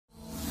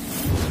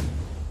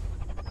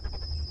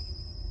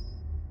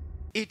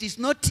It is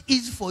not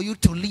easy for you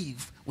to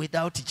live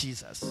without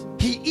Jesus.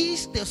 He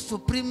is the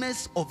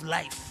supremacy of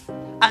life.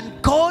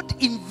 And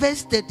God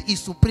invested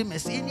his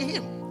supremacy in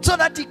him so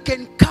that he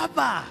can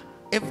cover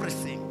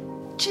everything.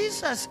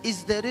 Jesus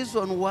is the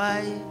reason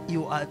why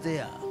you are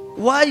there,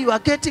 why you are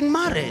getting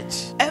married.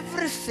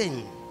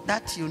 Everything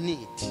that you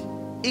need,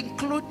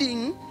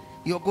 including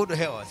your good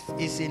health,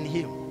 is in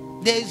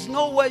him. There is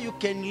no way you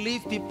can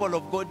live, people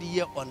of God,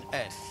 here on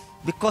earth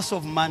because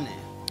of money,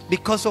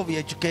 because of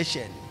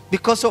education,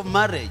 because of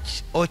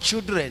marriage or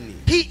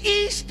children. He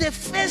is the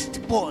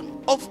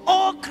firstborn of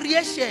all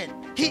creation.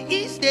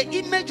 He is the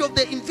image of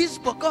the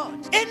invisible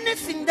God.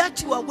 Anything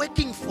that you are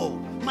working for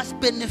must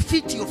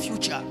benefit your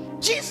future.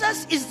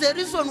 Jesus is the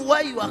reason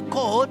why you are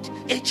called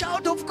a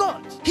child of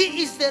God.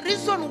 He is the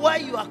reason why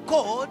you are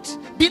called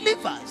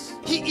believers.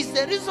 He is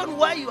the reason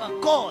why you are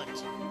called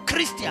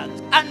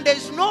Christians. And there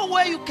is no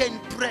way you can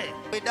pray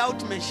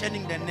without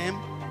mentioning the name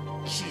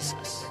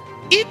Jesus.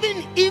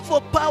 Even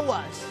evil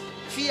powers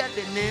fear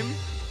the name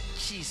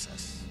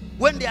Jesus.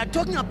 When they are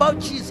talking about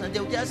Jesus, they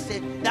will just say,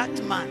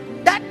 that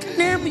man. That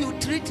name you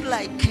treat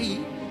like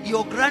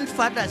your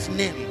grandfather's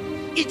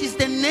name. It is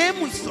the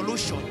name with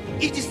solution.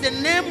 It is the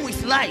name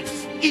with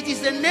life. It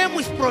is the name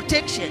with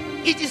protection.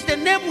 It is the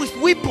name with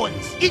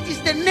weapons. It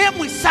is the name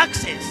with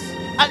success.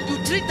 And you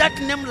treat that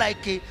name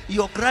like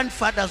your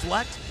grandfather's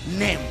what?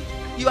 Name.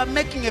 You are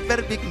making a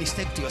very big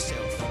mistake to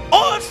yourself.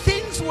 All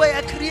things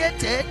were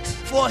created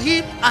for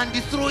him and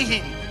through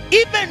him.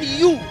 Even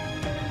you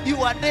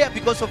are there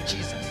because of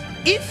Jesus.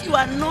 If you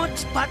are not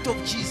part of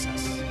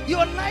Jesus,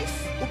 your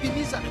life will be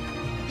miserable.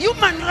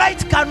 Human right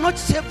cannot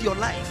save your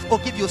life or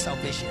give you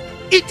salvation.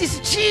 It is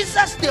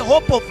Jesus, the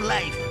hope of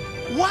life.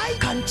 Why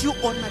can't you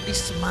honor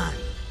this man?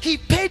 He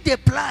paid the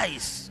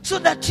price so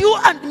that you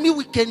and me,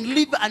 we can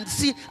live and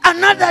see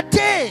another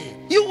day.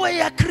 You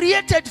were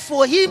created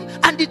for him,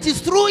 and it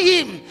is through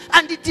him,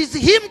 and it is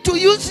him to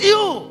use you.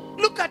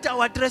 Look at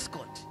our dress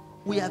code.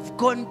 We have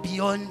gone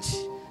beyond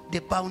the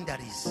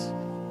boundaries.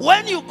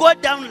 When you go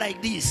down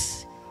like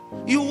this,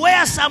 you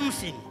wear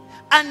something,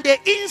 and the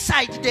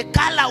inside, the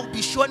color will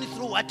be shown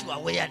through what you are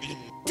wearing.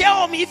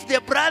 Tell me if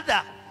the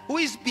brother who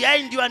is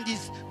behind you and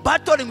is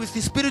battling with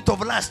the spirit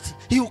of lust,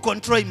 he will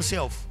control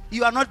himself.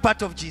 You are not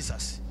part of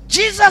Jesus.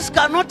 Jesus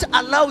cannot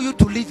allow you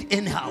to live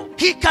anyhow.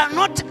 He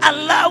cannot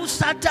allow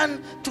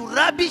Satan to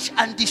rubbish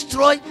and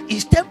destroy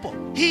his temple.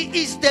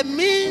 He is the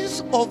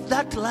means of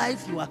that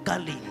life you are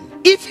calling.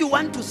 If you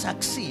want to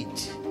succeed,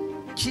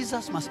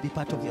 Jesus must be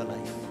part of your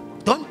life.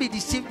 Don't be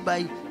deceived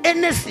by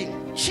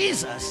anything.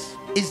 Jesus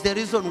is the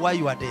reason why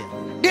you are there.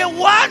 The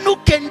one who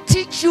can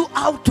teach you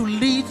how to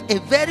live a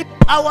very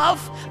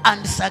powerful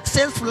and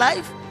successful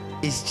life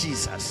is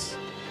Jesus.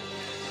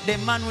 The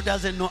man who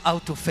doesn't know how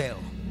to fail.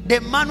 The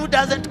man who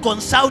doesn't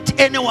consult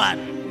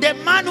anyone. The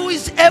man who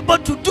is able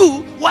to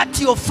do what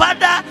your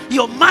father,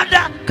 your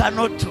mother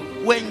cannot do.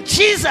 When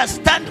Jesus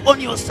stands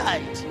on your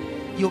side,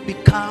 you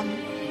become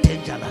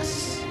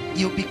dangerous.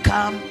 You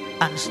become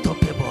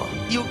unstoppable.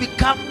 You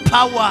become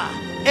power.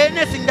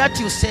 Anything that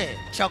you say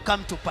shall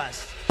come to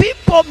pass.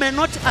 People may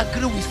not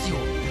agree with you,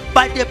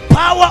 but the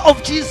power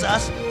of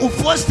Jesus will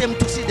force them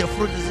to see the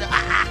fruit and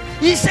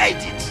say, he said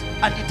it,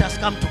 and it has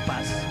come to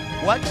pass.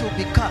 What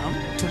you become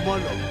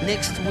tomorrow,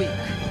 next week,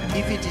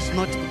 if it is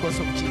not because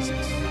of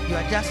Jesus, you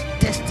are just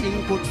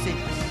testing good things.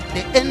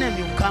 The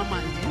enemy will come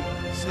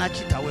and snatch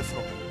it away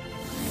from you.